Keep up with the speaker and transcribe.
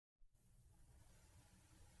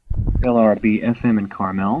LRB FM in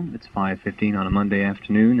Carmel. It's 5:15 on a Monday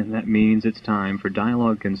afternoon, and that means it's time for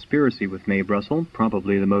Dialogue Conspiracy with Mae Brussell,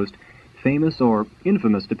 probably the most famous or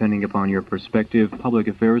infamous, depending upon your perspective, public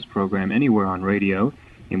affairs program anywhere on radio,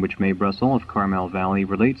 in which Mae Brussell of Carmel Valley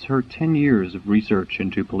relates her 10 years of research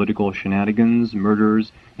into political shenanigans,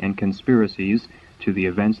 murders, and conspiracies to the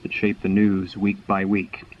events that shape the news week by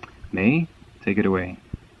week. Mae, take it away.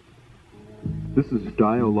 This is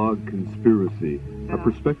Dialogue Conspiracy, a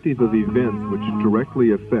perspective of events which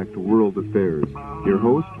directly affect world affairs. Your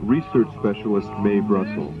host, research specialist Mae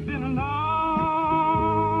Brussell.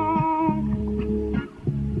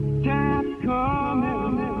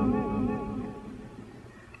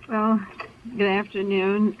 Well, good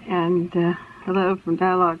afternoon, and hello from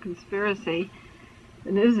Dialogue Conspiracy.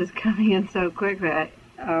 The news is coming in so quickly,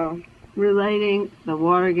 relating the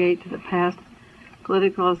Watergate to the past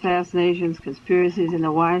political assassinations, conspiracies in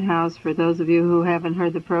the White House. For those of you who haven't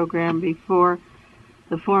heard the program before,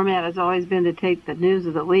 the format has always been to take the news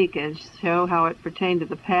of the week and show how it pertained to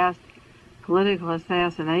the past political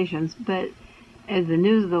assassinations. But as the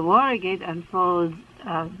news of the Watergate unfolds,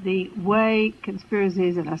 the way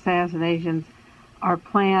conspiracies and assassinations are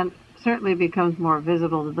planned certainly becomes more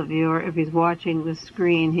visible to the viewer. If he's watching the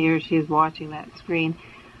screen, he or she is watching that screen,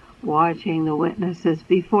 watching the witnesses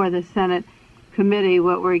before the Senate committee.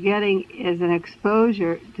 What we're getting is an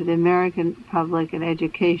exposure to the American public and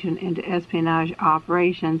education into espionage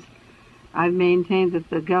operations. I've maintained that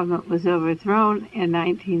the government was overthrown in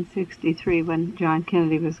 1963 when John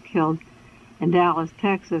Kennedy was killed in Dallas,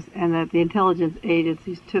 Texas, and that the intelligence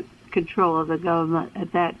agencies took control of the government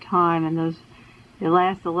at that time. And the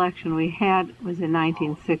last election we had was in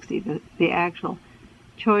 1960. The actual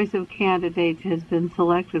choice of candidates has been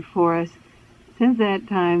selected for us since that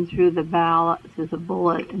time through the ballot, through the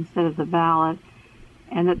bullet instead of the ballot,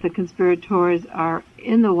 and that the conspirators are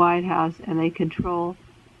in the White House and they control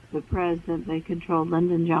the president, they control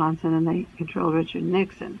Lyndon Johnson, and they control Richard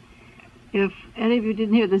Nixon. If any of you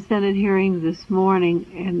didn't hear the Senate hearings this morning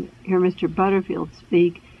and hear Mr. Butterfield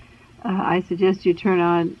speak, I suggest you turn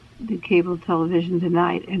on the cable television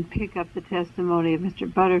tonight and pick up the testimony of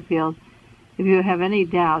Mr. Butterfield. If you have any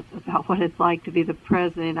doubts about what it's like to be the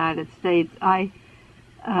President of the United States, I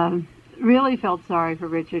really felt sorry for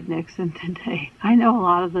Richard Nixon today. I know a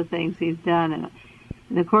lot of the things he's done, and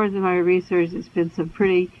in the course of my research, it's been some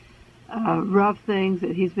pretty rough things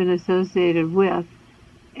that he's been associated with.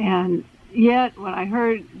 And yet, when I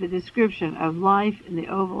heard the description of life in the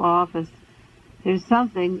Oval Office, there's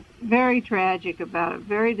something very tragic about it,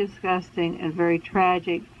 very disgusting and very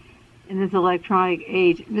tragic. In this electronic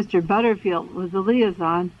age, Mr. Butterfield was the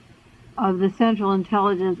liaison of the Central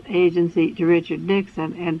Intelligence Agency to Richard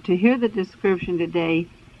Nixon, and to hear the description today,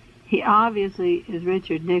 he obviously is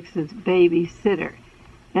Richard Nixon's babysitter.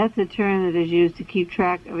 That's a term that is used to keep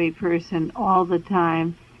track of a person all the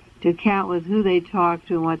time, to count with who they talk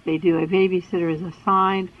to and what they do. A babysitter is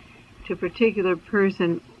assigned to a particular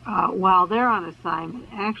person while they're on assignment,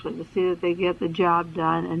 actually, to see that they get the job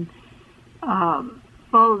done and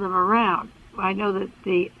follow them around. I know that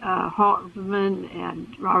the Haldeman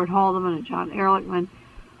and Robert Haldeman and John Ehrlichman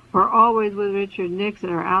were always with Richard Nixon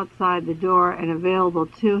or outside the door and available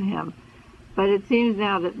to him. But it seems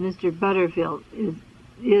now that Mr. Butterfield is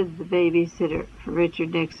the babysitter for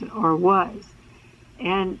Richard Nixon, or was.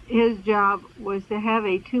 And his job was to have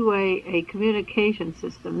a two-way, a communication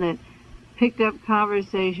system that picked up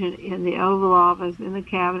conversation in the Oval Office, in the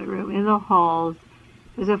Cabinet Room, in the halls.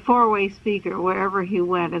 There's a four-way speaker wherever he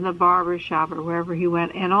went, in the barber shop or wherever he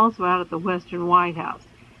went, and also out at the Western White House.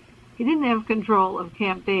 He didn't have control of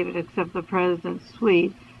Camp David except the president's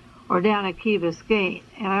suite or down at Key Biscayne.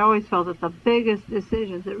 And I always felt that the biggest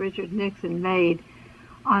decisions that Richard Nixon made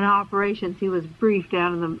on operations, he was briefed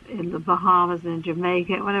down in the Bahamas and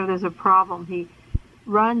Jamaica. Whenever there's a problem, he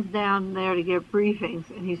runs down there to get briefings,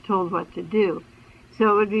 and he's told what to do.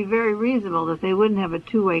 So it would be very reasonable that they wouldn't have a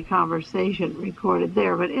two-way conversation recorded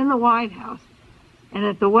there. But in the White House, and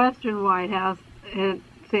at the Western White House, at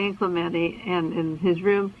San Clemente, and in his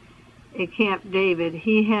room at Camp David,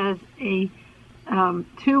 he has a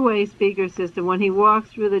two-way speaker system. When he walks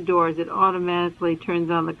through the doors, it automatically turns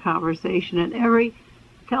on the conversation. And every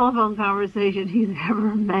telephone conversation he's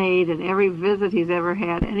ever made and every visit he's ever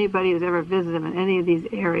had, anybody who's ever visited him in any of these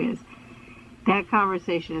areas, that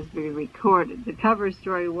conversation is being recorded. The cover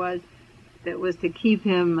story was to keep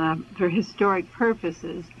him for historic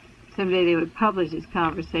purposes. Someday they would publish these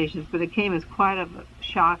conversations, but it came as quite a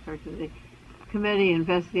shocker to the committee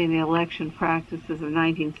investigating the election practices of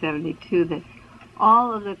 1972 that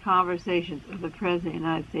all of the conversations of the President of the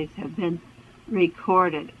United States have been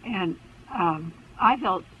recorded. And I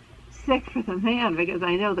felt sick for the man, because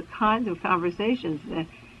I know the kinds of conversations that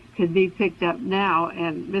could be picked up now,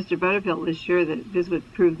 and Mr. Butterfield was sure that this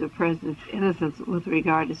would prove the president's innocence with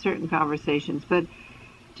regard to certain conversations. But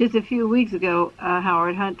just a few weeks ago,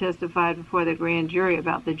 Howard Hunt testified before the grand jury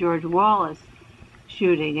about the George Wallace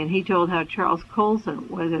shooting, and he told how Charles Colson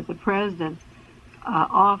was at the president's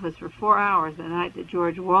office for 4 hours the night that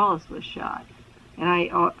George Wallace was shot. And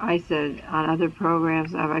I said on other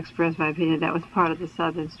programs, I've expressed my opinion, that was part of the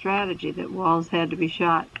Southern strategy, that Wallace had to be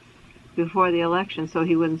shot before the election so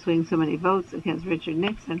he wouldn't swing so many votes against Richard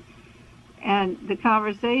Nixon. And the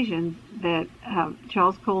conversations that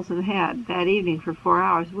Charles Colson had that evening for 4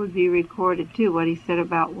 hours would be recorded too, what he said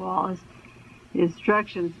about Wallace. The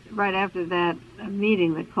instructions right after that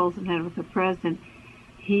meeting that Colson had with the president,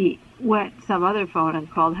 he went some other phone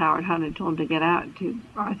and called Howard Hunt and told him to get out to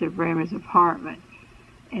Arthur Bramer's apartment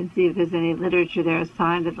and see if there's any literature there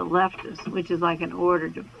assigned to the leftists, which is like an order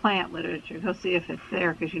to plant literature. Go see if it's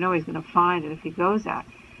there, because you know he's going to find it if he goes out.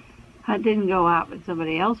 Hunt didn't go out, but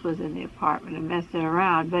somebody else was in the apartment and messing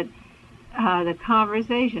around. But the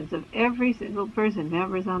conversations of every single person,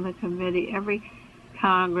 members on the committee, every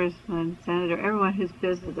congressman, senator, everyone who's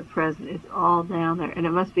business with the president, it's all down there. And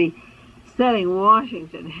it must be setting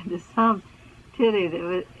Washington into some titty.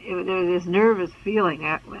 There was this nervous feeling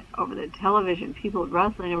over the television, people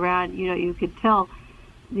rustling around. You know, you could tell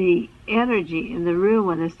the energy in the room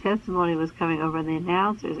when this testimony was coming over, and the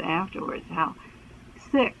announcers afterwards, how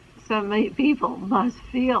sick so many people must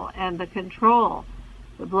feel, and the control,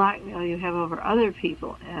 the blackmail you have over other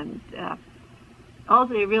people. And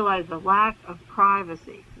also you realize the lack of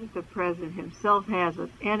privacy that the president himself has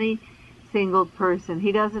with any single person.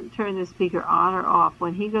 He doesn't turn the speaker on or off.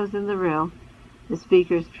 When he goes in the room, the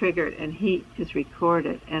speaker's triggered and he is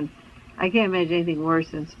recorded. And I can't imagine anything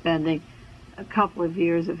worse than spending a couple of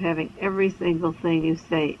years of having every single thing you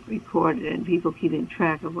say recorded and people keeping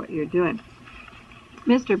track of what you're doing.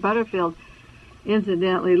 Mr. Butterfield,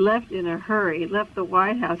 incidentally, left the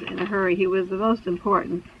White House in a hurry. He was the most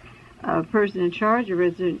important person in charge of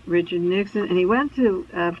Richard Nixon, and he went to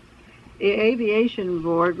the Aviation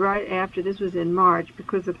Board right after, this was in March,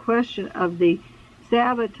 because the question of the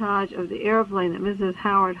sabotage of the airplane that Mrs.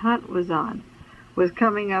 Howard Hunt was on was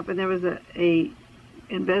coming up, and there was a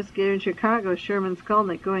investigator in Chicago, Sherman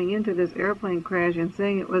Skolnick, going into this airplane crash and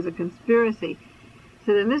saying it was a conspiracy.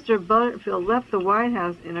 So that Mr. Butterfield left the White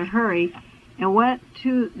House in a hurry and went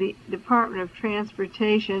to the Department of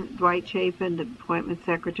Transportation. Dwight Chapin, the appointment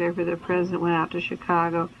secretary for the president, went out to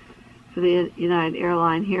Chicago for the United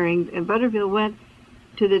Airline hearing, and Butterfield went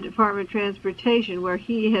to the Department of Transportation, where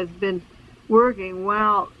he has been working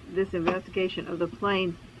while this investigation of the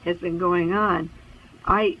plane has been going on.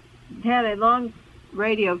 I had a long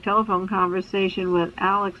telephone conversation with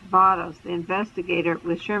Alex Batos, the investigator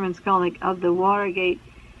with Sherman Skolnick of the Watergate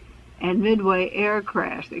and Midway air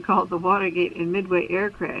crash. They call it the Watergate and Midway air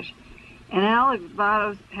crash. And Alex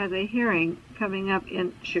Batos has a hearing coming up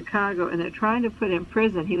in Chicago, and they're trying to put in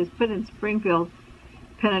prison. He was put in Springfield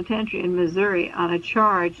Penitentiary in Missouri on a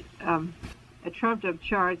charge, a trumped-up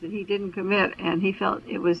charge that he didn't commit, and he felt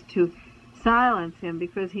it was to silence him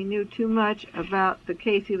because he knew too much about the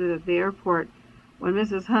case. He was at the airport when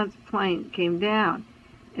Mrs. Hunt's plane came down,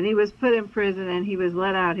 and he was put in prison and he was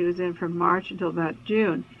let out. He was in from March until about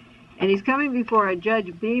June, and he's coming before a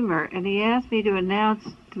Judge Beamer, and he asked me to announce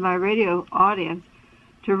to my radio audience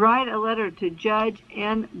to write a letter to Judge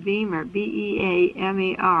N. Beamer,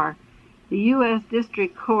 B-E-A-M-E-R, the U.S.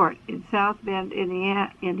 District Court in South Bend,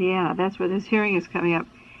 Indiana. That's where this hearing is coming up,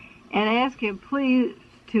 and ask him please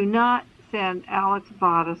to not send Alex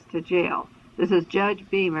Batos to jail. This is Judge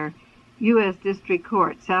Beamer, U.S. District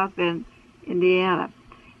Court, South Bend, Indiana.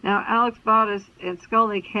 Now, Alex Batos and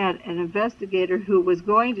Skolnick had an investigator who was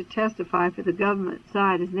going to testify for the government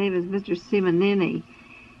side. His name is Mr. Simonini,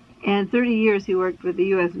 and 30 years he worked with the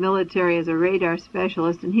U.S. military as a radar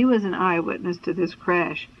specialist, and he was an eyewitness to this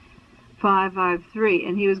crash, 553,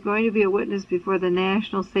 and he was going to be a witness before the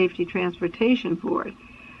National Safety Transportation Board.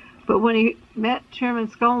 But when he met Chairman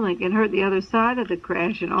Skolnick and heard the other side of the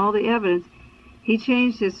crash and all the evidence, he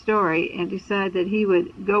changed his story and decided that he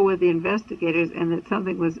would go with the investigators and that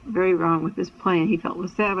something was very wrong with this plane he felt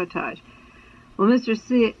was sabotage. Well, Mr.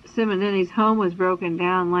 Simonini's home was broken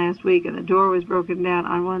down last week, and the door was broken down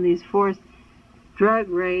on one of these forced drug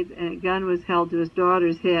raids, and a gun was held to his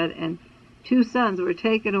daughter's head, and 2 sons were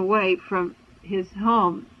taken away from his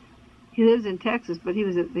home. He lives in Texas, but he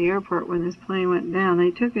was at the airport when this plane went down. They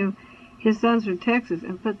took his sons from Texas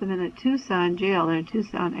and put them in a Tucson jail. They're in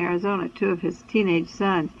Tucson, Arizona, 2 of his teenage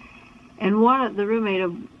sons. And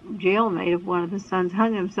jailmate of one of the sons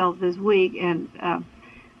hung himself this week, and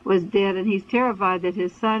was dead, and he's terrified that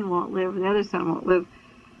his son won't live, the other son won't live.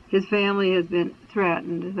 His family has been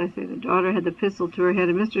threatened. As I say, the daughter had the pistol to her head,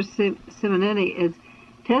 and Mr. Simonetti is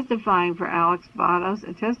testifying for Alex Bados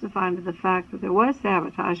and testifying to the fact that there was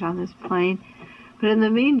sabotage on this plane. But in the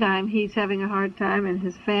meantime, he's having a hard time, and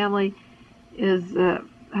his family is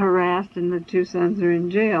harassed, and the two sons are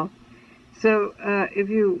in jail. So if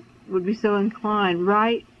you would be so inclined,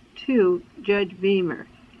 write to Judge Beamer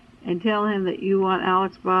and tell him that you want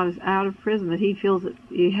Alex Bados out of prison, that he feels that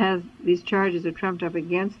he has these charges are trumped up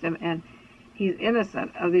against him, and he's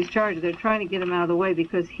innocent of these charges. They're trying to get him out of the way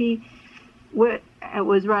because he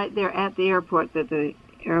was right there at the airport that the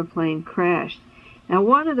airplane crashed. Now,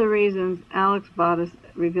 one of the reasons Alex Bados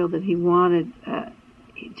revealed that he wanted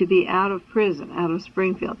to be out of prison, out of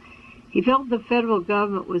Springfield, he felt the federal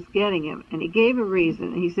government was getting him, and he gave a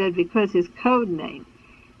reason. He said because his code name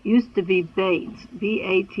used to be Bates,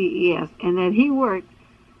 B-A-T-E-S, and that he worked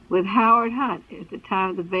with Howard Hunt at the time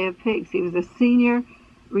of the Bay of Pigs. He was a senior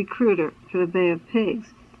recruiter for the Bay of Pigs.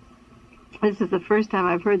 This is the first time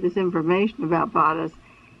I've heard this information about Bados,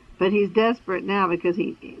 but he's desperate now because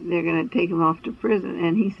they're going to take him off to prison.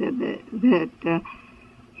 And he said that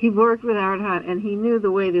he worked with Howard Hunt, and he knew the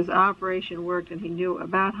way this operation worked, and he knew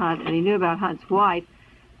about Hunt, and he knew about Hunt's wife.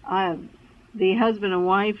 The husband and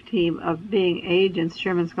wife team of being agents,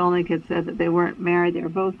 Sherman Skolnick had said that they weren't married. They were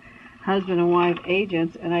both husband and wife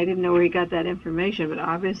agents, and I didn't know where he got that information, but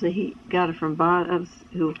obviously he got it from Bados,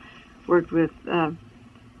 who worked with Hunt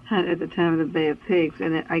at the time of the Bay of Pigs,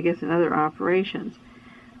 and I guess in other operations.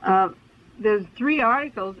 There's 3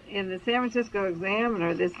 articles in the San Francisco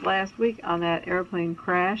Examiner this last week on that airplane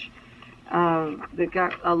crash that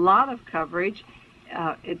got a lot of coverage.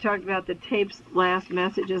 It talked about the tape's last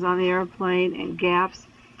messages on the airplane and gaps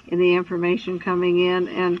in the information coming in.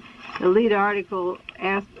 And the lead article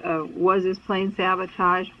asked, was this plane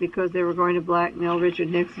sabotaged because they were going to blackmail Richard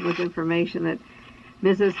Nixon with information that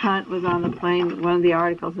Mrs. Hunt was on the plane? One of the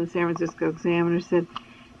articles in the San Francisco Examiner said,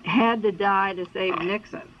 had to die to save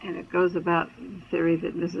Nixon. And it goes about the theory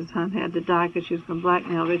that Mrs. Hunt had to die because she was going to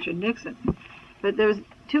blackmail Richard Nixon. But there's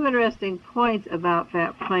 2 interesting points about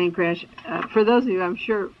that plane crash. For those of you, I'm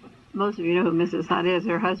sure most of you know who Mrs. Hunt is.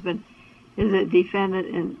 Her husband is a defendant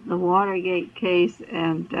in the Watergate case,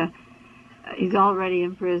 and he's already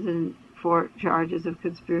in prison for charges of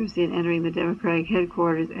conspiracy and entering the Democratic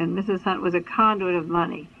headquarters. And Mrs. Hunt was a conduit of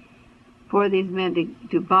money for these men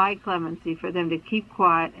to buy clemency, for them to keep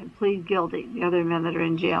quiet and plead guilty, the other men that are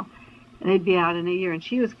in jail. And they'd be out in a year. And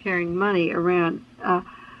she was carrying money around.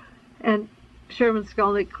 And Sherman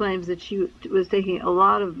Skolnick claims that she was taking a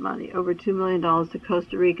lot of money, over $2 million, to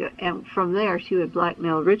Costa Rica, and from there she would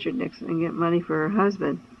blackmail Richard Nixon and get money for her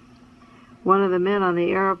husband. One of the men on the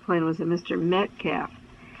airplane was a Mr. Metcalf,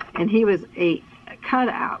 and he was a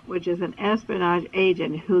cutout, which is an espionage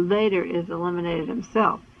agent who later is eliminated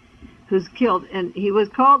himself, who's killed. And he was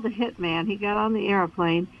called the Hitman. He got on the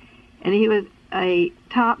airplane, and he was a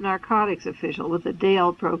top narcotics official with the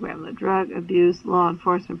DALE program, the Drug Abuse Law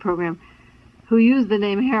Enforcement Program, who used the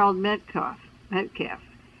name Harold Metcalf.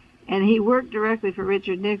 And he worked directly for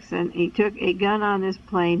Richard Nixon. He took a gun on this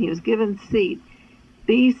plane. He was given seat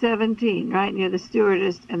B-17, right near the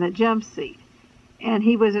stewardess, and the jump seat. And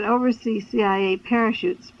he was an overseas CIA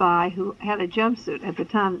parachute spy who had a jumpsuit at the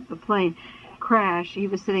time that the plane crashed. He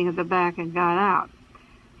was sitting at the back and got out.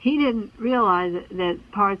 He didn't realize that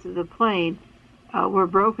parts of the plane were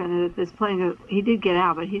broken, and that this plane, he did get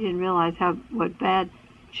out, but he didn't realize what bad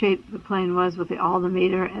shape the plane was, with the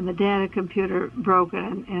altimeter and the data computer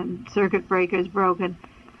broken and circuit breakers broken.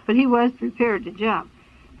 But he was prepared to jump.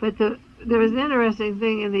 But there was an interesting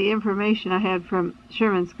thing in the information I had from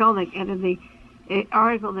Sherman Skolnick and in the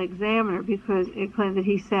article in the Examiner, because it claimed that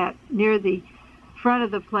he sat near the front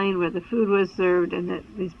of the plane where the food was served, and that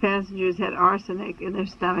these passengers had arsenic in their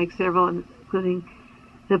stomachs, several, including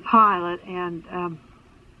the pilot. And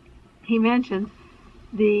he mentions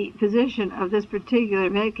the position of this particular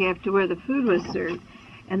Metcalf to where the food was served.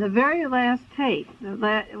 And the very last tape, one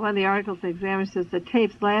of the articles in the Examiner says the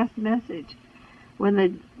tape's last message,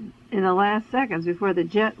 in the last seconds before the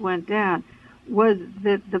jet went down, was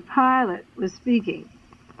that the pilot was speaking.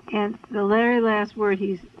 And the very last word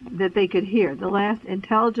that they could hear, the last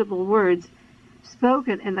intelligible words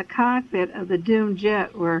spoken in the cockpit of the doomed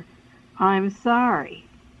jet were, "I'm sorry."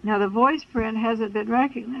 Now, the voice print hasn't been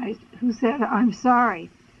recognized who said, "I'm sorry."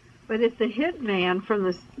 But if the hitman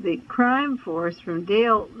from the crime force from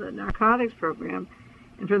DALE, the narcotics program,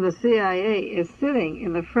 and from the CIA is sitting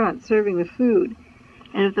in the front serving the food,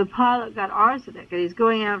 and if the pilot got arsenic and he's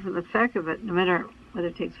going out from the effect of it, no matter whether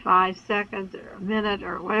it takes 5 seconds or a minute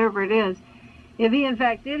or whatever it is, if he in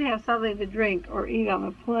fact did have something to drink or eat on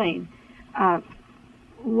the plane,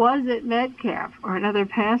 was it Metcalf or another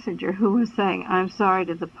passenger who was saying, "I'm sorry"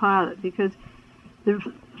 to the pilot? Because the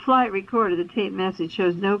flight recorder, the tape message,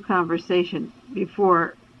 shows no conversation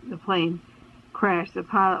before the plane crashed. The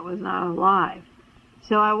pilot was not alive.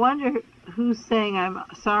 So I wonder who's saying, "I'm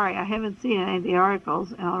sorry." I haven't seen any of the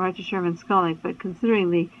articles, and I'll write to Sherman Scully, but considering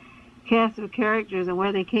the cast of characters and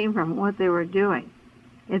where they came from and what they were doing,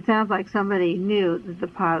 it sounds like somebody knew that the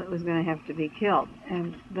pilot was going to have to be killed,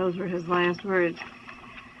 and those were his last words.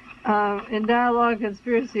 In Dialogue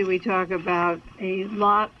Conspiracy, we talk about a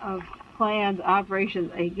lot of plans,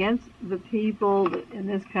 operations against the people in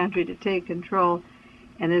this country to take control.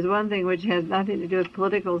 And there's one thing which has nothing to do with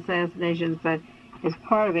political assassinations, but is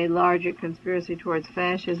part of a larger conspiracy towards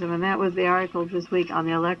fascism. And that was the article this week on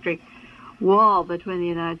the electric wall between the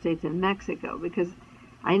United States and Mexico. Because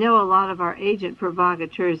I know a lot of our agent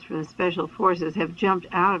provocateurs from the special forces have jumped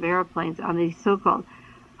out of airplanes on these so-called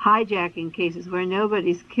hijacking cases where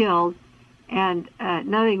nobody's killed and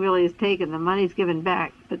nothing really is taken. The money's given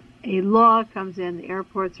back. But a law comes in, the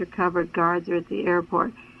airports are covered, guards are at the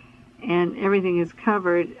airport, and everything is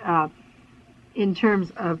covered in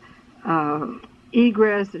terms of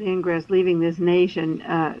egress and ingress, leaving this nation,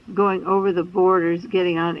 going over the borders,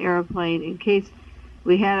 getting on an airplane in case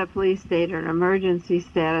we had a police state or an emergency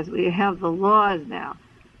status. We have the laws now.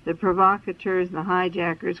 The provocateurs and the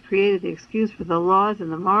hijackers created the excuse for the laws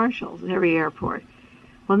and the marshals in every airport.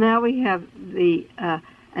 Well, now we have the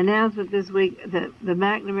announcement this week that the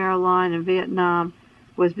McNamara line in Vietnam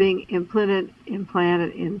was being implanted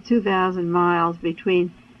in 2,000 miles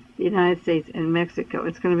between the United States and Mexico.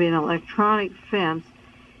 It's going to be an electronic fence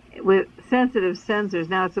with sensitive sensors.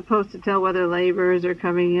 Now, it's supposed to tell whether laborers are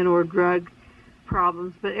coming in or drug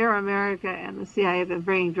problems, but Air America and the CIA have been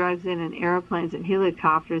bringing drugs in airplanes and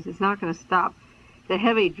helicopters. It's not going to stop the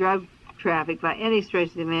heavy drug traffic by any stretch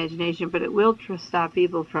of the imagination, but it will stop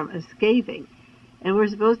people from escaping. And we're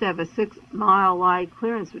supposed to have a 6-mile wide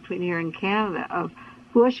clearance between here and Canada of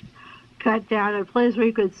bush cut down, a place where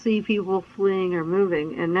you could see people fleeing or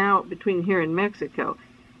moving. And now between here and Mexico,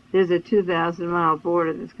 there's a 2,000-mile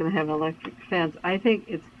border that's going to have an electric fence. I think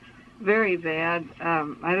it's very bad.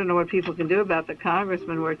 I don't know what people can do about the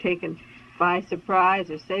congressmen who are taken by surprise,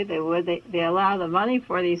 or say they would. They allow the money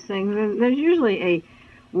for these things. And there's usually a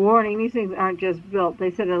warning. These things aren't just built.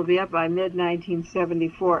 They said it'll be up by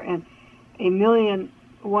mid-1974, and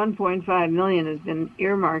 $1.5 million has been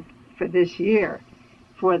earmarked for this year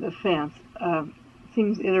for the fence.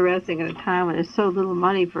 Seems interesting at a time when there's so little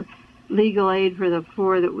money for legal aid for the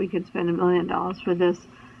poor that we could spend $1 million for this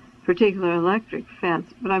particular electric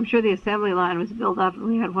fence. But I'm sure the assembly line was built up, and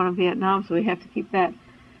we had one in Vietnam, so we have to keep that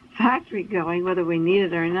factory going, whether we need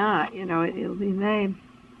it or not. You know, it'll be made.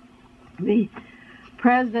 The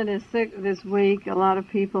president is sick this week. A lot of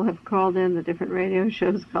people have called in. The different radio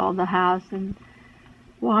shows called the House and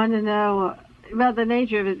want to know about the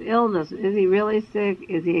nature of his illness. Is he really sick?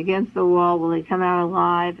 Is he against the wall? Will he come out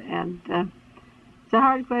alive? And it's a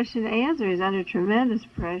hard question to answer. He's under tremendous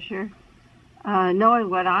pressure. Knowing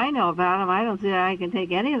what I know about him, I don't see how I can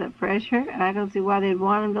take any of the pressure. I don't see why they'd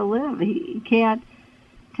want him to live. He can't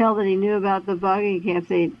tell that he knew about the bug. He can't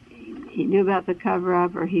say he knew about the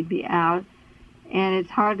cover-up or he'd be out. And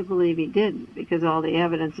it's hard to believe he didn't, because all the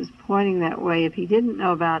evidence is pointing that way. If he didn't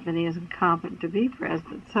know about it, then he isn't competent to be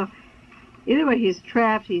president. So either way, he's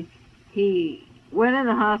trapped. He went in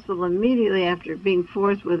the hospital immediately after being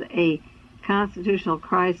forced with a constitutional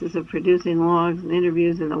crisis of producing logs and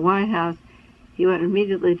interviews in the White House. He went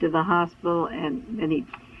immediately to the hospital, and then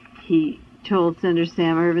he told Senator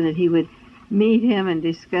Sam Ervin that he would meet him and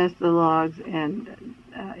discuss the logs, and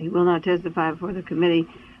he will not testify before the committee.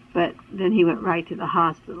 But then he went right to the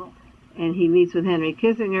hospital, and he meets with Henry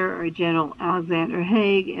Kissinger or General Alexander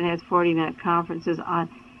Haig and has 40-minute conferences on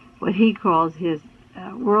what he calls his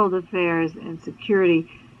world affairs and security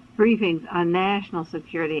briefings on national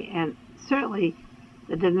security. And certainly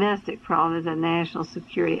the domestic problem is a national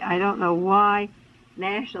security. I don't know why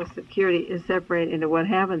national security is separated into what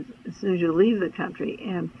happens as soon as you leave the country.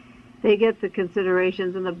 And they get the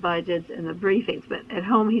considerations and the budgets and the briefings, but at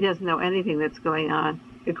home he doesn't know anything that's going on,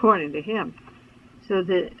 according to him. So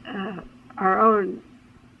that our own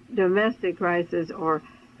domestic crisis, or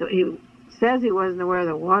he says he wasn't aware of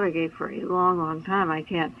the Watergate for a long, long time.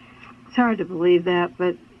 It's hard to believe that,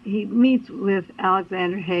 but he meets with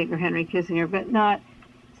Alexander Haig or Henry Kissinger, but not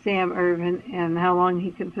Sam Ervin, and how long he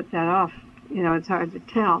can put that off, it's hard to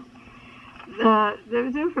tell. There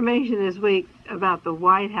was information this week about the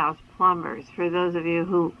White House plumbers. For those of you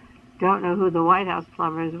who don't know who the White House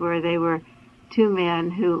plumbers were, they were two men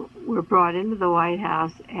who were brought into the White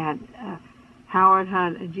House, and Howard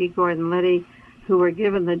Hunt and G. Gordon Liddy, who were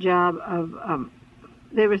given the job of,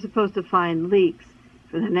 they were supposed to find leaks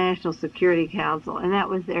for the National Security Council, and that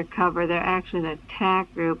was their cover. They're actually an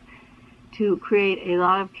attack group to create a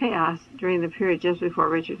lot of chaos during the period just before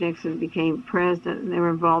Richard Nixon became president, and they were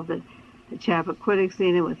involved in the Chappaquiddick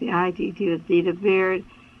scene and with the ITT with Dita Beard,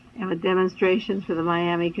 and with demonstrations for the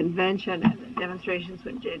Miami Convention, and the demonstrations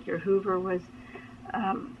when J. Edgar Hoover was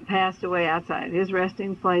passed away outside his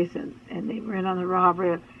resting place, and they were in on the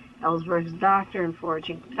robbery of Ellsberg's doctor and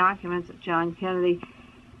forging documents of John Kennedy.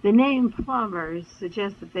 The name plumbers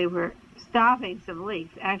suggests that they were stopping some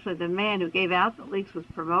leaks. Actually, the man who gave out the leaks was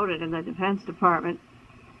promoted in the Defense Department.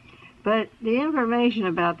 But the information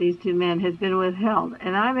about these two men has been withheld,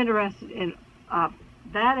 and I'm interested in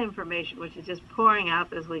that information, which is just pouring out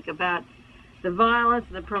this week, about the violence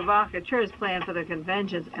and the provocateurs planned for the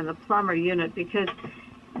conventions and the plumber unit, because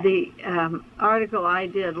the article I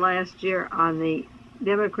did last year on the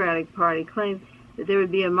Democratic Party claimed that there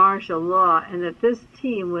would be a martial law, and that this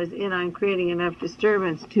team was in on creating enough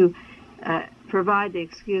disturbance to provide the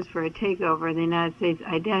excuse for a takeover in the United States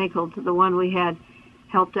identical to the one we had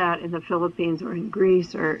helped out in the Philippines or in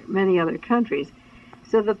Greece or many other countries.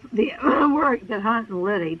 So the work that Hunt and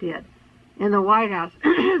Liddy did in the White House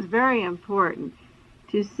is very important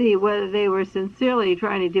to see whether they were sincerely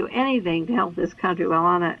trying to do anything to help this country while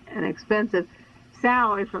on an expensive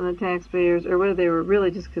salary from the taxpayers, or whether they were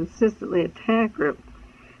really just consistently a attack group.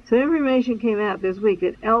 So information came out this week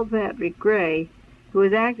that L. Patrick Gray, who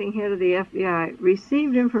was acting head of the FBI,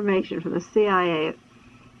 received information from the CIA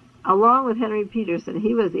along with Henry Peterson.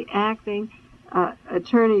 He was the acting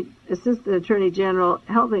assistant attorney general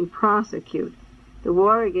helping prosecute the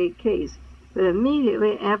Watergate case. But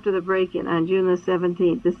immediately after the break-in on June the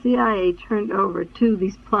 17th, the CIA turned over to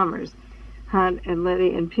these plumbers, Hunt and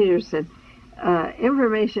Liddy and Peterson,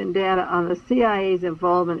 information data on the CIA's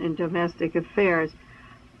involvement in domestic affairs,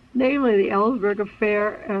 namely the Ellsberg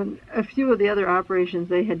affair and a few of the other operations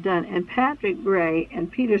they had done. And Patrick Gray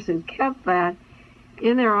and Peterson kept that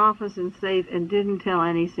in their office and safe and didn't tell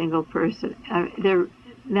any single person.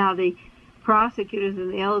 Now the prosecutors in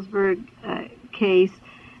the Ellsberg case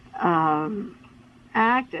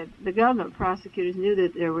acted. The government prosecutors knew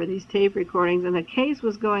that there were these tape recordings, and the case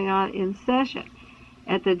was going on in session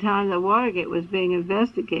at the time that Watergate was being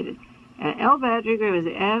investigated. And L. Patrick Gray was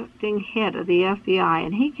the acting head of the FBI,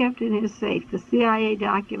 and he kept in his safe the CIA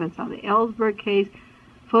documents on the Ellsberg case,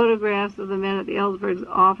 photographs of the men at the Ellsberg's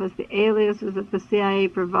office, the aliases that the CIA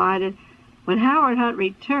provided. When Howard Hunt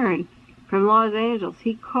returned from Los Angeles,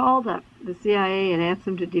 he called up the CIA and asked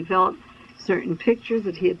them to develop certain pictures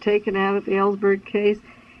that he had taken out of the Ellsberg case,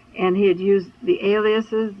 and he had used the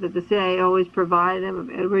aliases that the CIA always provided him of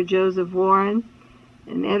Edward Joseph Warren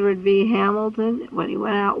and Edward V. Hamilton when he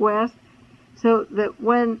went out west. So that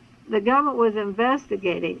when the government was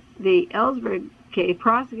investigating the Ellsberg case,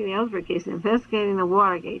 prosecuting the Ellsberg case, investigating the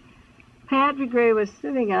Watergate, Patrick Gray was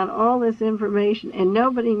sitting on all this information, and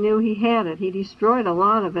nobody knew he had it. He destroyed a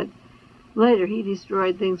lot of it. Later, he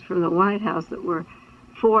destroyed things from the White House that were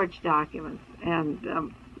forged documents,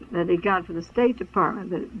 and that he got from the State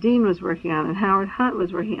Department that Dean was working on and Howard Hunt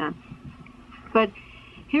was working on. But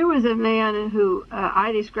here was a man who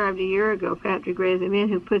I described a year ago, Patrick Gray, as a man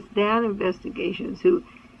who puts down investigations, who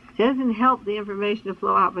doesn't help the information to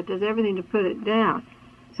flow out, but does everything to put it down.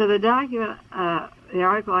 So the document, the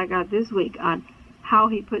article I got this week on how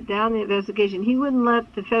he put down the investigation, he wouldn't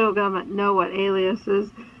let the federal government know what aliases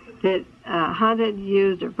that Hunt had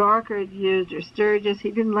used, or Barker had used, or Sturgis.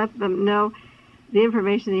 He didn't let them know the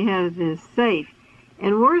information he had in his safe.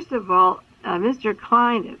 And worst of all, Mr.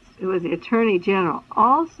 Kleinitz, who was the Attorney General,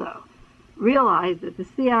 also realized that the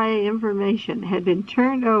CIA information had been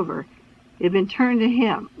turned over. It had been turned to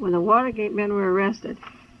him. When the Watergate men were arrested,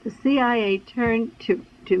 the CIA turned to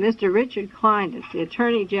Mr. Richard Kleinitz, the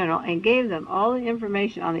Attorney General, and gave them all the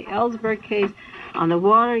information on the Ellsberg case, on the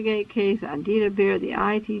Watergate case, on Dita Beard, the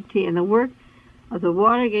ITT, and the work of the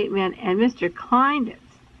Watergate men. And Mr. Kleinitz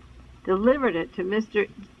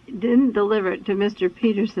didn't deliver it to Mr.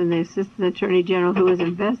 Peterson, the Assistant Attorney General, who was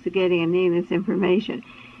investigating and needing this information.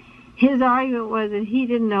 His argument was that he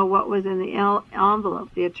didn't know what was in the envelope.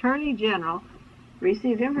 The Attorney General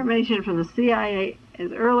received information from the CIA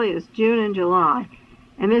as early as June and July,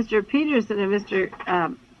 and Mr. Peterson and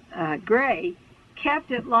Mr. Gray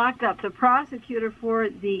kept it locked up. The prosecutor for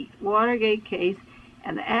the Watergate case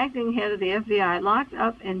and the acting head of the FBI locked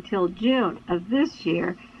up until June of this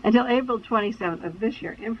year, until April 27th of this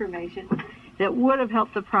year, information that would have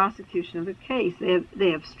helped the prosecution of the case.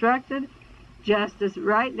 They obstructed justice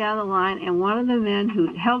right down the line, and one of the men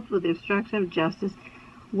who helped with the obstruction of justice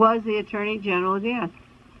was the Attorney General again.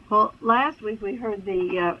 Well, last week we heard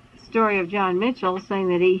the story of John Mitchell saying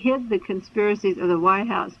that he hid the conspiracies of the White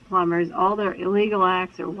House plumbers, all their illegal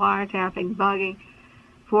acts, their wiretapping, bugging,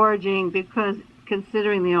 forging, because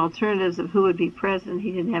considering the alternatives of who would be president,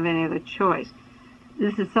 he didn't have any other choice.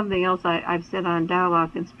 This is something else I've said on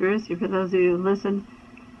Dialogue Conspiracy, for those of you who listened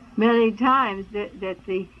many times, that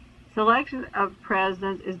the selection of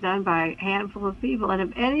presidents is done by a handful of people, and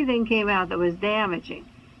if anything came out that was damaging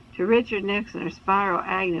to Richard Nixon or Spiro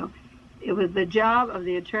Agnew, it was the job of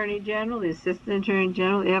the Attorney General, the Assistant Attorney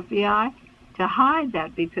General, the FBI, to hide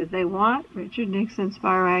that, because they want Richard Nixon and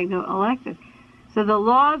Spiro Agnew elected. So the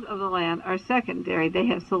laws of the land are secondary. They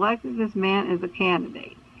have selected this man as a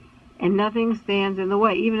candidate, and nothing stands in the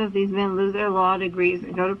way. Even if these men lose their law degrees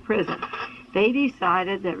and go to prison, they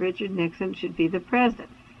decided that Richard Nixon should be the president.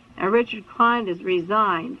 Now, Richard Klein has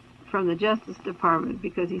resigned from the Justice Department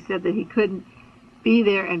because he said that he couldn't be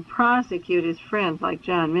there and prosecute his friends like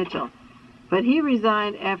John Mitchell. But he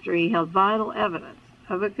resigned after he held vital evidence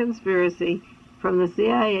of a conspiracy from the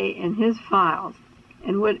CIA in his files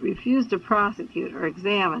and would refuse to prosecute or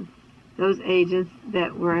examine those agents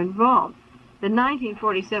that were involved. The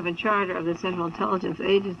 1947 charter of the Central Intelligence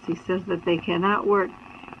Agency says that they cannot work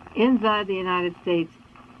inside the United States.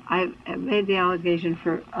 I've made the allegation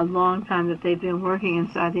for a long time that they've been working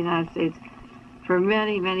inside the United States for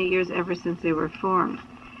many, many years, ever since they were formed.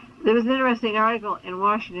 There was an interesting article in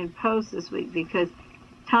Washington Post this week because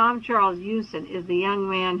Tom Charles Houston is the young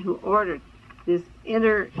man who ordered this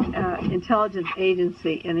intelligence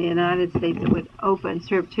agency in the United States that would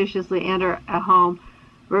surreptitiously enter a home,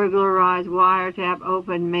 burglarize, wiretap,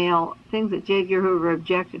 open mail, things that J. Edgar Hoover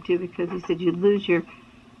objected to because he said you'd lose your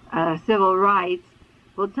civil rights.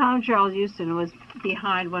 Well, Tom Charles Houston was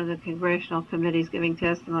behind one of the congressional committees giving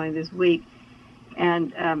testimony this week,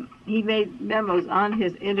 and he made memos on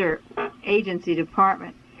his interagency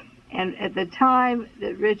department. And at the time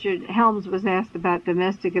that Richard Helms was asked about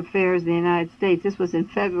domestic affairs in the United States, this was in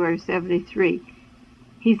February of '73,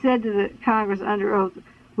 he said to the Congress under oath,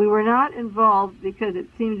 "We were not involved because it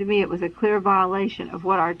seemed to me it was a clear violation of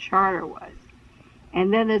what our charter was."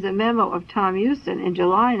 And then there's a memo of Tom Houston in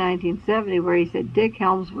July 1970 where he said Dick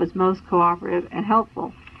Helms was most cooperative and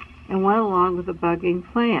helpful and went along with the bugging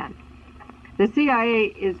plan. The CIA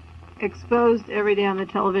is exposed every day on the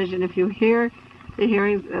television. If you hear the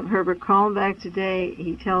hearings of Herbert Kallenbach today,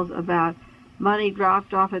 he tells about money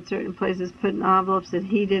dropped off at certain places, put in envelopes that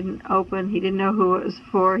he didn't open. He didn't know who it was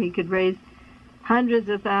for. He could raise hundreds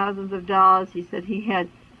of thousands of dollars. He said he had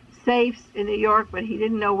safes in New York, but he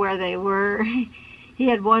didn't know where they were. He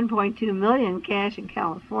had $1.2 million cash in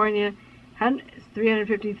California,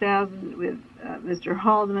 $350,000 with Mr.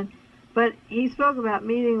 Haldeman. But he spoke about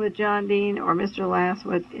meeting with John Dean or Mr.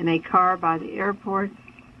 Laswitz in a car by the airport.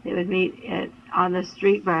 They would meet on the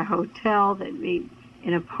street by a hotel. They'd meet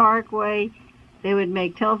in a parkway. They would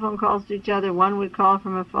make telephone calls to each other. One would call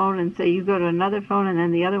from a phone and say, you go to another phone, and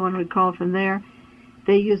then the other one would call from there.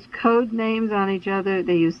 They used code names on each other.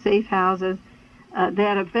 They used safe houses. They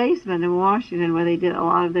had a basement in Washington where they did a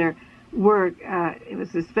lot of their work. It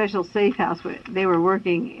was a special safe house where they were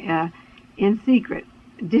working in secret,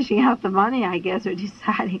 dishing out the money, I guess, or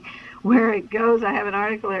deciding where it goes. I have an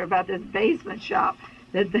article there about this basement shop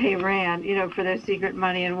that they ran, for their secret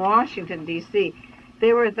money in Washington, D.C.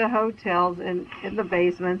 They were at the hotels and in the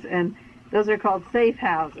basements, and those are called safe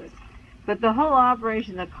houses. But the whole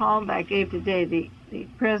operation that Kallenbach gave today, the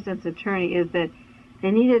president's attorney, is that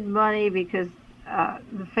they needed money because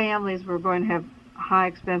the families were going to have high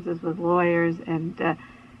expenses with lawyers, and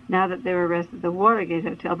now that they were arrested at the Watergate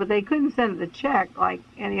Hotel, but they couldn't send the check like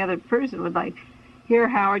any other person would, like, here,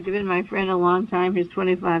 Howard, you've been my friend a long time, here's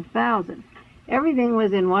 $25,000. Everything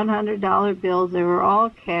was in $100 bills. They were all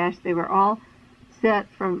cash. They were all set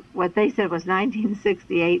from what they said was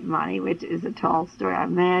 1968 money, which is a tall story, I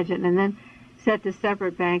imagine, and then set to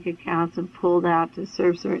separate bank accounts and pulled out to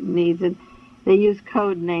serve certain needs. And they used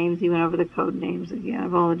code names. He went over the code names again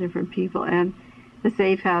of all the different people, and the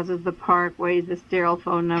safe houses, the parkways, the sterile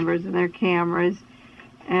phone numbers, and their cameras.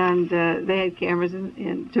 And they had cameras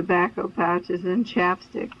in tobacco pouches and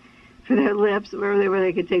chapstick for their lips, wherever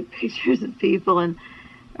they could take pictures of people and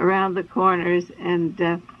around the corners.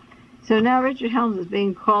 And so now Richard Helms is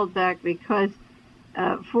being called back because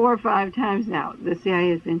 4 or 5 times now the CIA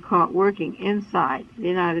has been caught working inside the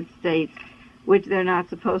United States, which they're not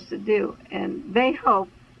supposed to do. And they hope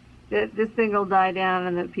that this thing will die down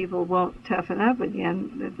and that people won't toughen up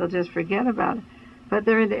again, that they'll just forget about it. But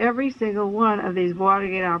they're into every single one of these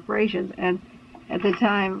Watergate operations. And At the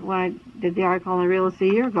time when I did the article on the realist a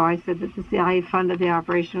year ago, I said that the CIA funded the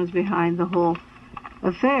operation, was behind the whole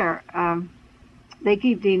affair. They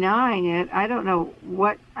keep denying it. I don't know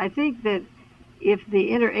what. I think that if the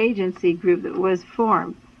interagency group that was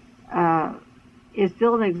formed is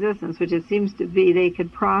still in existence, which it seems to be, they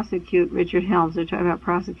could prosecute Richard Helms. They're talking about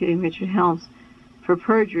prosecuting Richard Helms for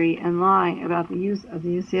perjury and lying about the use of the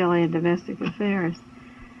UCLA in domestic affairs.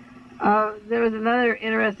 There was another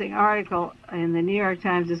interesting article in the New York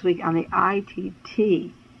Times this week on the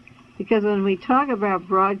ITT, because when we talk about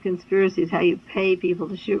broad conspiracies, how you pay people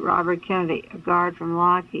to shoot Robert Kennedy, a guard from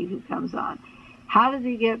Lockheed who comes on, how does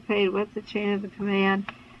he get paid? What's the chain of the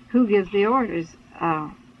command? Who gives the orders?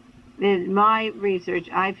 In my research,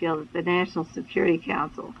 I feel that the National Security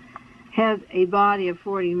Council has a body of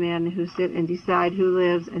 40 men who sit and decide who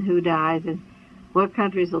lives and who dies and what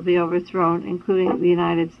countries will be overthrown, including the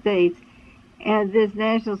United States. And this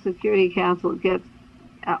National Security Council gets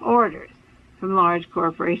orders from large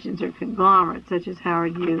corporations or conglomerates, such as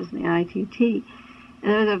Howard Hughes and the ITT.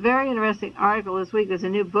 And there's a very interesting article this week. There's a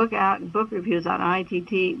new book out in book reviews on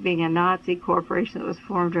ITT being a Nazi corporation that was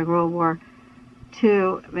formed during World War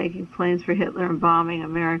II, making planes for Hitler and bombing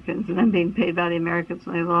Americans, and then being paid by the Americans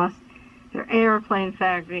when they lost their airplane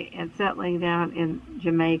factory and settling down in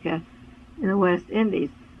Jamaica in the West Indies.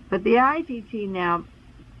 But the ITT now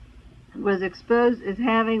was exposed as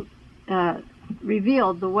having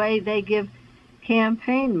revealed the way they give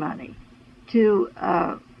campaign money to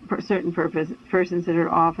certain persons that are in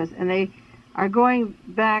office, and they are going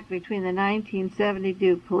back between the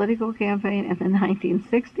 1972 political campaign and the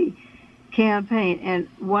 1960 campaign. And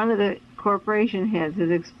one of the corporation heads has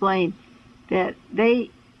explained that they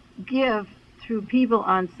give through people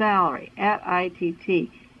on salary at ITT,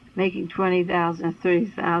 making $20,000 or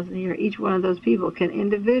 $30,000 a year. Each one of those people can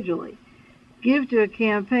individually give to a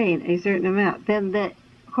campaign a certain amount. Then the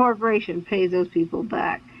corporation pays those people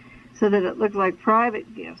back so that it looks like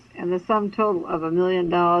private gifts, and the sum total of $1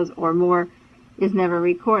 million or more is never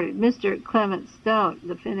recorded. Mr. Clement Stone,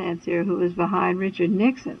 the financier who was behind Richard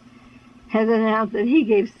Nixon, has announced that he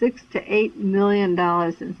gave $6 to $8 million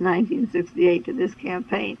since 1968 to this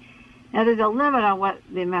campaign. Now, there's a limit on what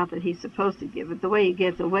the amount that he's supposed to give, but the way he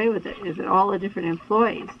gets away with it is that all the different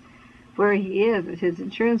employees where he is at his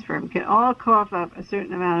insurance firm can all cough up a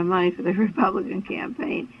certain amount of money for the Republican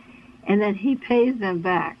campaign, and then he pays them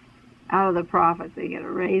back out of the profits. They get a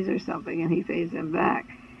raise or something, and he pays them back.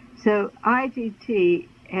 So ITT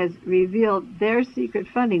has revealed their secret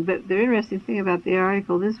funding, but the interesting thing about the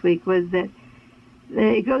article this week was that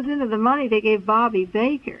it goes into the money they gave Bobby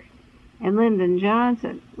Baker and Lyndon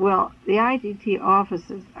Johnson. Well, the ITT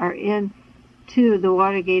offices are into the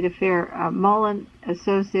Watergate affair. Mullen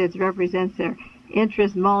Associates represents their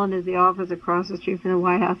interest. Mullen is the office across the street from the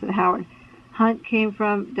White House that Howard Hunt came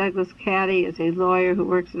from. Douglas Caddy is a lawyer who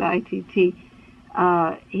works at ITT.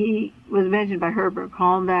 He was mentioned by Herbert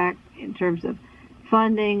Kalmbach in terms of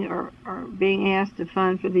funding or being asked to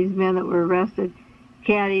fund for these men that were arrested.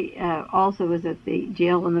 Caddy also was at the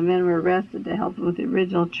jail when the men were arrested to help them with the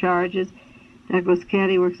original charges. Douglas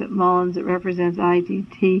Caddy works at Mullins. It represents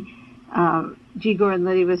ITT. G. Gordon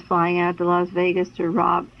Liddy was flying out to Las Vegas to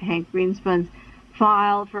rob Hank Greenspun's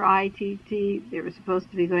file for ITT. They were supposed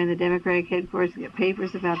to be going to the Democratic headquarters to get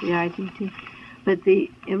papers about the ITT. But the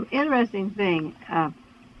interesting thing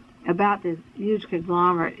about this huge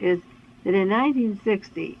conglomerate is that in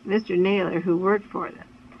 1960, Mr. Naylor, who worked for them,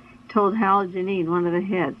 told Hal Janine, one of the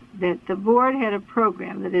heads, that the board had a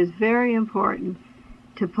program that is very important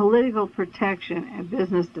to political protection and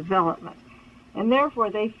business development. And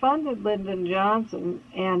therefore, they funded Lyndon Johnson,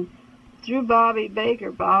 and through Bobby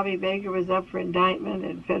Baker was up for indictment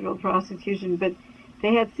and federal prosecution, but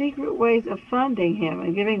they had secret ways of funding him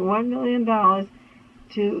and giving $1 million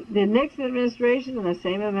to the Nixon administration and the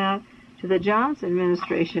same amount to the Johnson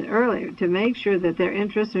administration earlier to make sure that their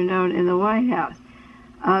interests are known in the White House.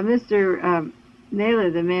 Mr.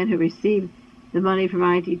 Naylor, the man who received the money from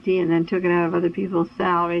ITT and then took it out of other people's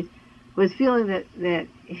salaries, was feeling that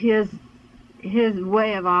his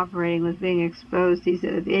way of operating was being exposed. He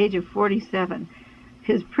said at the age of 47,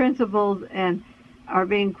 his principles are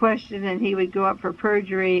being questioned, and he would go up for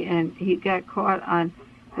perjury, and he got caught on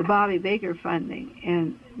the Bobby Baker funding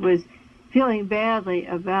and was feeling badly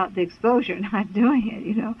about the exposure, not doing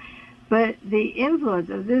it, But the influence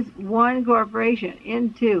of this one corporation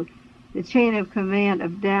into the chain of command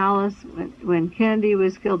of Dallas, when Kennedy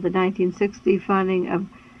was killed, the 1960 funding of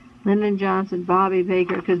Lyndon Johnson, Bobby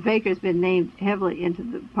Baker, because Baker's been named heavily into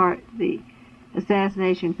the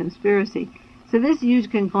assassination conspiracy. So this huge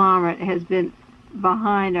conglomerate has been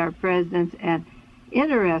behind our presidents, and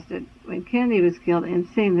interested when Kennedy was killed in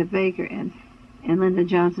seeing that Baker and Lyndon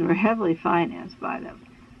Johnson were heavily financed by them.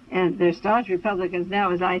 And they're staunch Republicans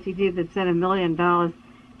now, as ITD that sent $1 million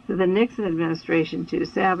to the Nixon administration to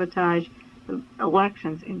sabotage the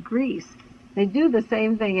elections in Greece. They do the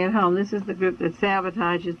same thing at home. This is the group that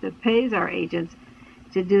sabotages, that pays our agents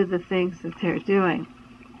to do the things that they're doing.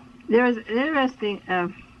 There's an interesting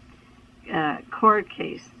court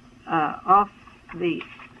case off the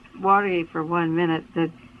Watergate for 1 minute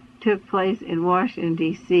that took place in Washington,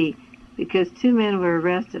 D.C., because 2 men were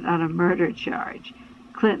arrested on a murder charge.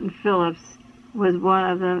 Clinton Phillips was one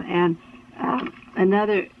of them, and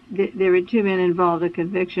there were 2 men involved, a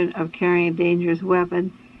conviction of carrying a dangerous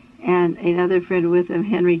weapon, and another friend with him,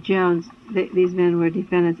 Henry Jones. These men were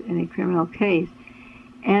defendants in a criminal case.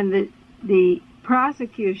 And the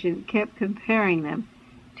prosecution kept comparing them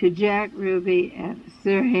to Jack Ruby and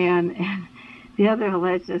Sirhan and the other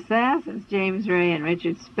alleged assassins, James Ray and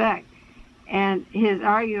Richard Speck. And his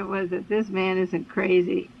argument was that this man isn't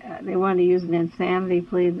crazy. They wanted to use an insanity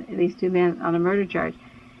plea, these 2 men, on a murder charge.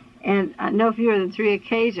 And on no fewer than 3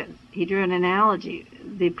 occasions, he drew an analogy,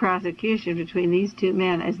 the prosecution, between these 2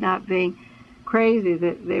 men as not being crazy,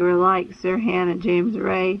 that they were like Sirhan and James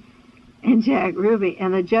Ray and Jack Ruby.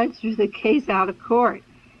 And the judge threw the case out of court.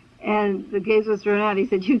 And the case was thrown out. He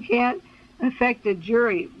said, you can't affect a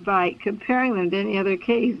jury by comparing them to any other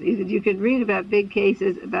case. He said, you can read about big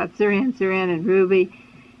cases, about Sirhan and Ruby,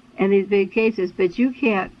 and these big cases, but you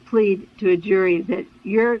can't plead to a jury that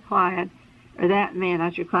your client, or that man,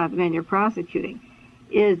 not your client, the man you're prosecuting,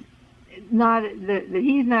 is not, that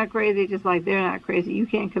he's not crazy just like they're not crazy. You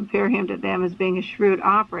can't compare him to them as being a shrewd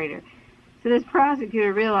operator. So this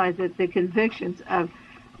prosecutor realized that the convictions of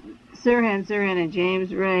Sirhan and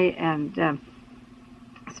James Ray and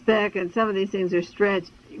Speck and some of these things are stretched,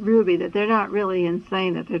 Ruby, that they're not really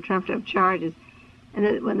insane, that they're trumped up charges, and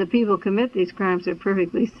that when the people commit these crimes, they're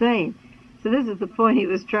perfectly sane. So this is the point he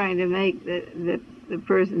was trying to make, that the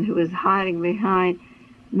person who was hiding behind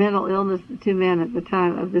mental illness, the 2 men at the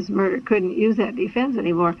time of this murder, couldn't use that defense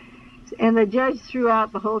anymore. And the judge threw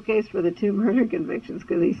out the whole case for the 2 murder convictions,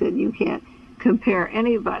 because he said you can't compare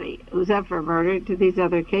anybody who's up for murder to these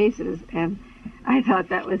other cases. And I thought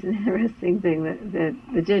that was an interesting thing, that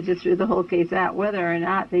the judges threw the whole case out. Whether or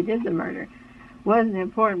not they did the murder wasn't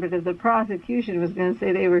important, because the prosecution was going to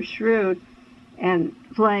say they were shrewd and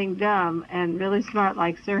playing dumb and really smart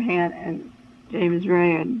like Sirhan and James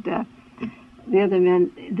Ray and the other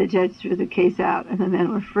men. The judge threw the case out and the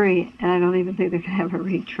men were free, and I don't even think they could have a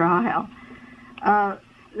retrial.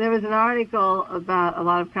 There was an article about a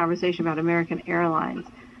lot of conversation about American Airlines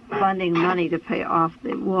funding money to pay off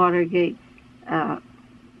the Watergate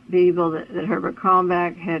people that Herbert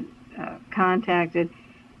Kalmbach had contacted.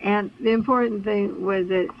 And the important thing was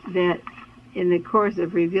that in the course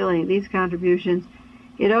of revealing these contributions,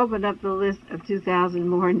 it opened up the list of 2,000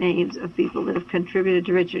 more names of people that have contributed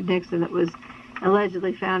to Richard Nixon that was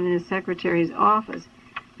allegedly found in his secretary's office.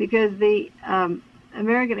 Because the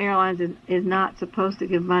American Airlines is not supposed to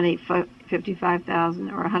give money,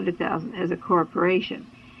 $55,000 or $100,000 as a corporation.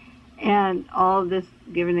 And all of this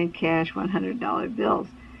given in cash, $100 bills.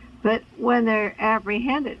 But when they're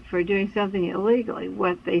apprehended for doing something illegally,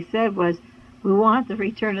 what they said was, we want the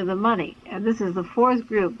return of the money. And this is the 4th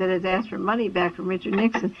group that has asked for money back from Richard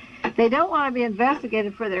Nixon. They don't want to be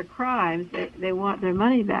investigated for their crimes. They want their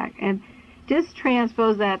money back. And just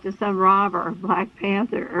transpose that to some robber or Black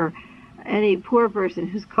Panther or any poor person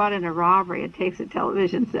who's caught in a robbery and takes a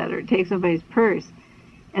television set or takes somebody's purse.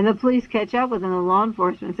 And the police catch up with them, the law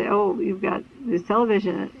enforcement, and say, oh, you've got this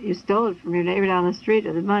television, you stole it from your neighbor down the street,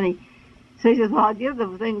 or the money. So he says, well, I'll give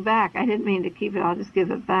the thing back. I didn't mean to keep it. I'll just give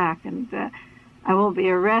it back, and I won't be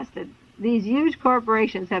arrested. These huge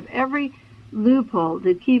corporations have every loophole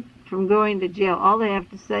to keep from going to jail. All they have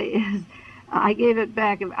to say is, I gave it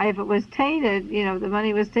back. If it was tainted, the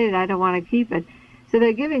money was tainted, I don't want to keep it. So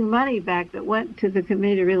they're giving money back that went to the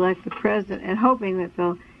committee to re-elect the president and hoping that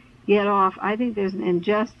they'll get off. I think there's an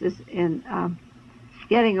injustice in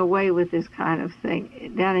getting away with this kind of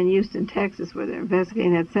thing. Down in Houston, Texas, where they're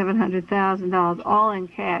investigating that $700,000, all in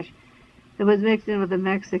cash, that was mixed in with the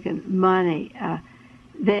Mexican money.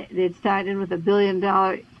 It's tied in with a $1 billion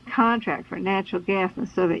contract for natural gas in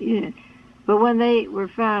the Soviet Union. But when they were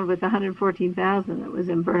found with $114,000 that was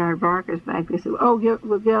in Bernard Barker's bank, they said, oh,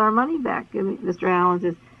 we'll get our money back. Mr. Allen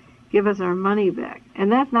says, give us our money back.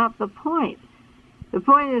 And that's not the point. The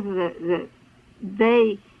point is that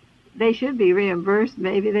they should be reimbursed.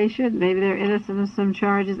 Maybe they shouldn't. Maybe they're innocent of some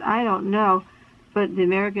charges. I don't know. But the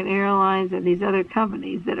American Airlines and these other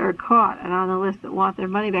companies that are caught and on the list that want their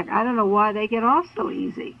money back, I don't know why they get off so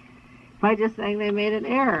easy. by just saying they made an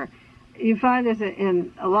error. You find this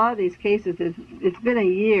in a lot of these cases. It's been a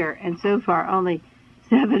year, and so far only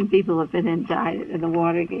 7 people have been indicted in the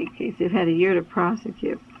Watergate case. They've had a year to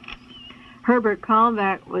prosecute. Herbert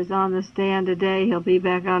Kalmbach was on the stand today. He'll be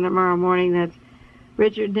back on tomorrow morning. That's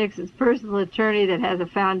Richard Nixon's personal attorney that has a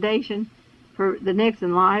foundation for the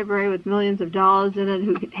Nixon Library with millions of dollars in it,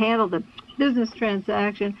 who handled the business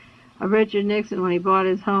transaction of Richard Nixon when he bought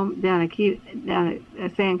his home down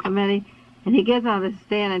at San Clemente. And he gets on the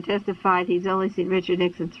stand and testified he's only seen Richard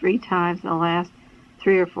Nixon 3 times in the last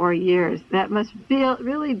 3 or 4 years. That must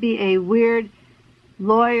really be a weird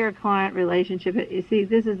lawyer-client relationship. You see,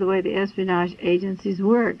 this is the way the espionage agencies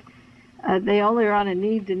work. They only are on a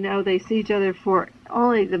need to know. They see each other for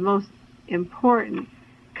only the most important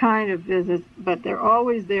kind of business, but they're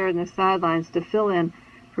always there in the sidelines to fill in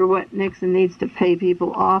for what Nixon needs to pay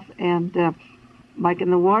people off. And like in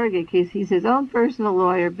the Watergate case, he's his own personal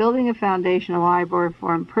lawyer, building a foundation, a library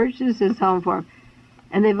for him, purchased his home for him,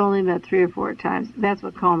 and they've only met 3 or 4 times. That's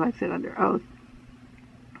what Kalmbach said under oath.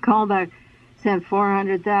 Kalmbach sent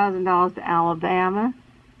 $400,000 to Alabama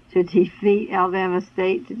Alabama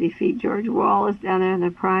State to defeat George Wallace down there in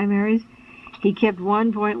the primaries. He kept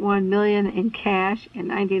 $1.1 million in cash in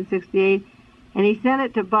 1968, and he sent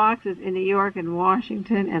it to boxes in New York and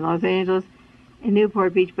Washington and Los Angeles and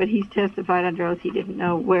Newport Beach, but he's testified under oath he didn't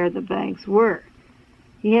know where the banks were.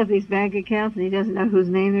 He has these bank accounts, and he doesn't know whose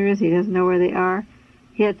name there is. He doesn't know where they are.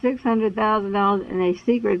 He had $600,000 in a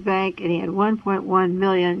secret bank, and he had $1.1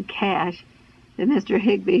 million cash that Mr.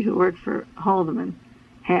 Higbee, who worked for Haldeman,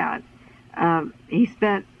 had.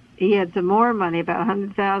 He had some more money, about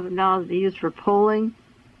 $100,000 he used for polling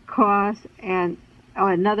costs, and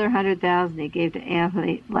another $100,000 he gave to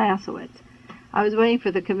Anthony Lasowitz. I was waiting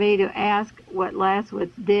for the committee to ask what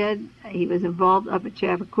Lasowitz did. He was involved up at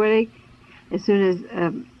Chappaquiddick. As soon as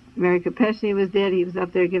Mary Kopechne was dead, he was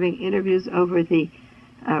up there giving interviews over the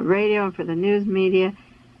radio and for the news media.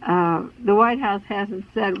 The White House hasn't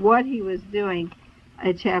said what he was doing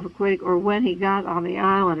at Chappaquiddick or when he got on the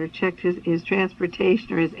island or checked his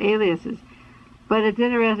transportation or his aliases. But it's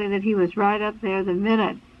interesting that he was right up there the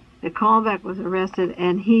minute that Kalmbach was arrested,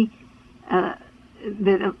 and he was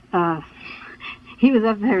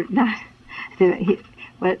up there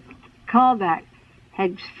but Kalmbach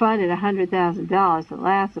had funded $100,000 to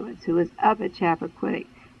Lasowitz, who was up at Chappaquiddick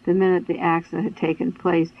the minute the accident had taken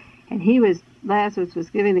place. And Lasowitz was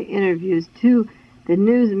giving the interviews to the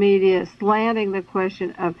news media, slanting the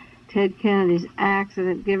question of Ted Kennedy's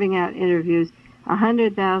accident, giving out interviews.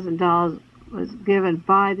 $100,000 was given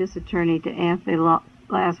by this attorney to Anthony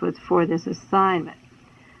Lasowitz for this assignment.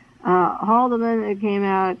 Haldeman, it came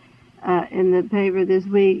out in the paper this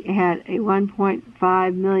week, had a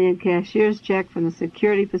 $1.5 million cashier's check from the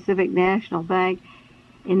Security Pacific National Bank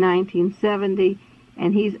in 1970,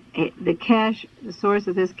 and the source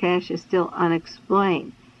of this cash is still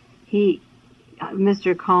unexplained.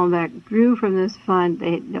 Mr. Kalmbach drew from this fund.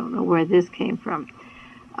 They don't know where this came from.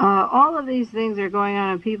 All of these things are going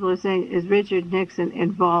on, and people are saying, is Richard Nixon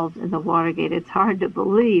involved in the Watergate? It's hard to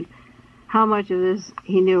believe how much of this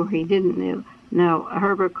he knew or he didn't know.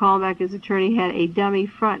 Herbert Kalmbach, his attorney, had a dummy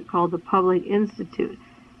front called the Public Institute.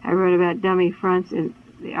 I wrote about dummy fronts in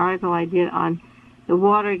the article I did on the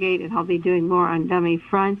Watergate, and I'll be doing more on dummy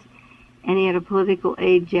fronts. And he had a political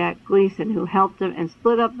aide, Jack Gleason, who helped him and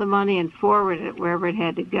split up the money and forwarded it wherever it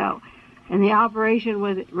had to go. And the operation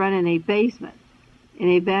was run in a basement, in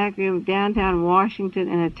a back room downtown Washington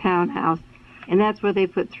in a townhouse. And that's where they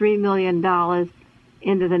put $3 million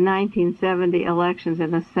into the 1970 elections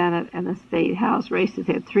in the Senate and the State House races.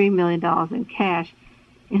 They had $3 million in cash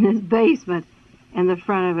in this basement. And the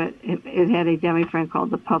front of it had a dummy front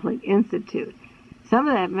called the Public Institute. Some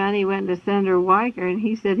of that money went to Senator Weicker, and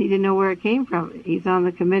he said he didn't know where it came from. He's on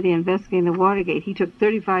the committee investigating the Watergate. He took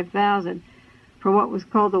 $35,000 for what was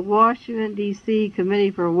called the Washington, D.C.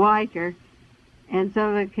 Committee for Weicker, and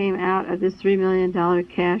some of it came out of this $3 million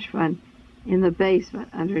cash fund in the basement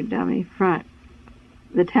under a dummy front.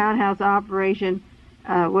 The townhouse operation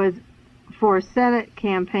was for Senate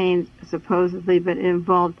campaigns, supposedly, but it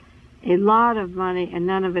involved a lot of money, and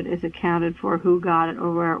none of it is accounted for who got it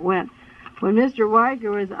or where it went. When Mr. Weicker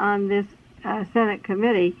was on this Senate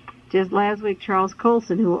committee, just last week, Charles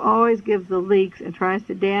Colson, who always gives the leaks and tries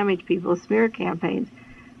to damage people's smear campaigns,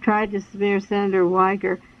 tried to smear Senator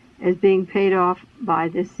Weicker as being paid off by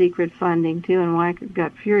this secret funding, too, and Weicker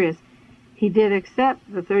got furious. He did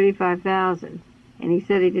accept the $35,000, and he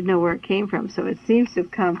said he didn't know where it came from, so it seems to have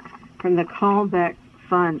come from the Kalmbach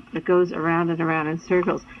fund that goes around and around in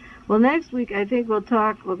circles. Well, next week, I think we'll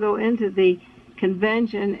go into the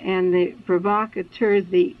convention and the provocateurs,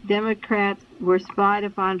 the Democrats, were spied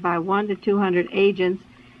upon by 100 to 200 agents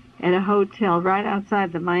at a hotel right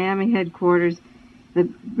outside the Miami headquarters. The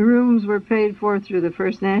rooms were paid for through the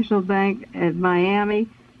First National Bank at Miami.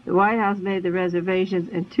 The White House made the reservations,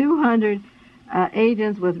 and 200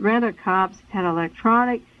 agents with rent-a-cops had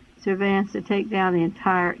electronic surveillance to take down the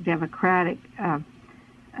entire Democratic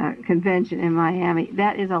convention in Miami.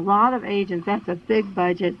 That is a lot of agents. That's a big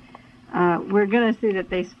budget. We're going to see that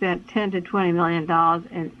they spent $10 to $20 million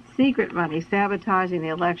in secret money sabotaging the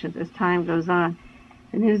elections as time goes on.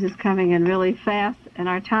 The news is coming in really fast, and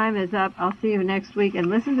our time is up. I'll see you next week, and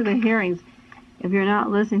listen to the hearings. If you're not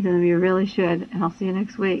listening to them, you really should, and I'll see you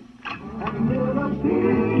next week.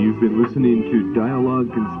 You've been listening to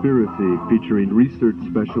Dialogue Conspiracy featuring research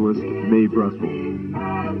specialist Mae Brussell.